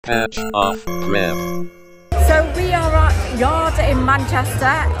Patch off rip. So we are at Yard in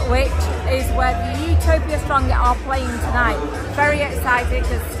Manchester, which is where the Utopia Strong are playing tonight. Very excited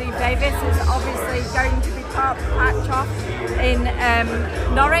because Steve Davis is obviously going to be part of the patch off in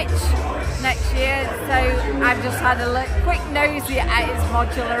Norwich next year. So I've just had a quick nosy at his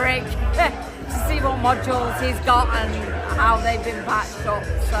modular rig to see what modules he's got and how they've been patched up.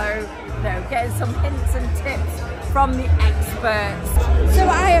 So, you know, getting some hints and tips from the experts. So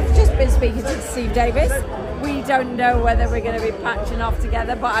I have just been speaking to Steve Davis. We don't know whether we're going to be patching off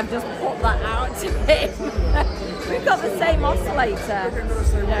together, but I've just put that out to him. We've got the same oscillator,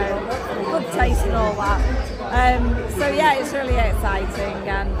 you know, good taste and all that. So yeah, it's really exciting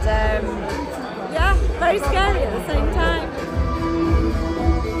and yeah, very scary at the same time.